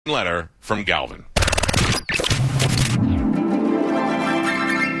Letter from Galvin.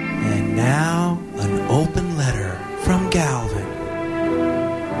 And now, an open letter from Galvin.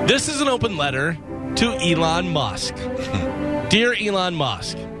 This is an open letter to Elon Musk. Dear Elon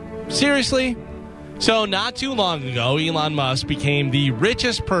Musk, seriously? So not too long ago, Elon Musk became the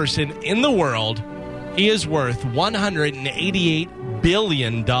richest person in the world. He is worth $188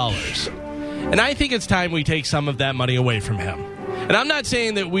 billion. And I think it's time we take some of that money away from him. And I'm not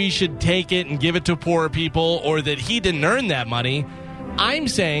saying that we should take it and give it to poor people or that he didn't earn that money. I'm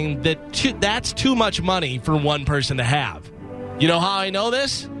saying that that's too much money for one person to have. You know how I know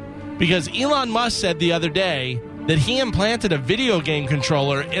this? Because Elon Musk said the other day that he implanted a video game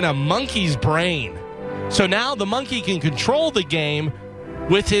controller in a monkey's brain. So now the monkey can control the game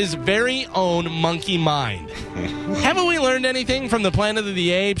with his very own monkey mind. Haven't we learned anything from the Planet of the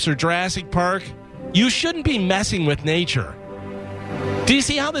Apes or Jurassic Park? You shouldn't be messing with nature. Do you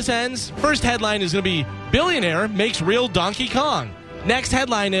see how this ends? First headline is going to be, billionaire makes real Donkey Kong. Next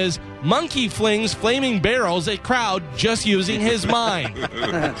headline is, monkey flings flaming barrels at crowd just using his mind.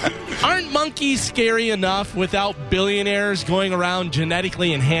 Aren't monkeys scary enough without billionaires going around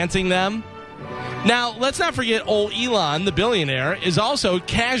genetically enhancing them? Now, let's not forget old Elon, the billionaire, is also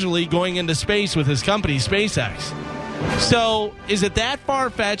casually going into space with his company, SpaceX. So, is it that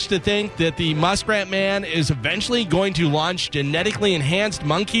far-fetched to think that the Muskrat Man is eventually going to launch genetically enhanced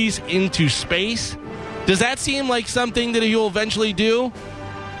monkeys into space? Does that seem like something that he'll eventually do?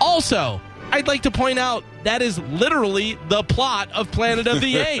 Also, I'd like to point out that is literally the plot of Planet of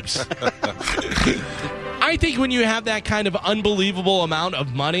the Apes. I think when you have that kind of unbelievable amount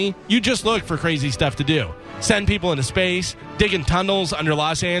of money, you just look for crazy stuff to do. Send people into space, digging tunnels under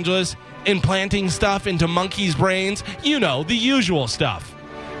Los Angeles, implanting stuff into monkeys' brains, you know, the usual stuff.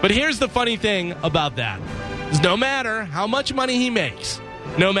 But here's the funny thing about that, is no matter how much money he makes,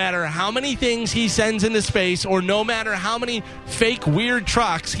 no matter how many things he sends into space, or no matter how many fake weird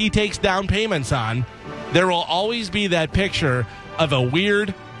trucks he takes down payments on, there will always be that picture of a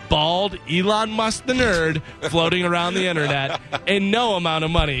weird, bald Elon Musk the nerd floating around the internet, and no amount of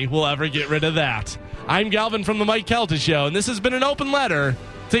money will ever get rid of that. I'm Galvin from the Mike Kelta Show, and this has been an open letter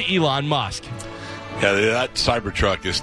to Elon Musk. Yeah, that Cybertruck is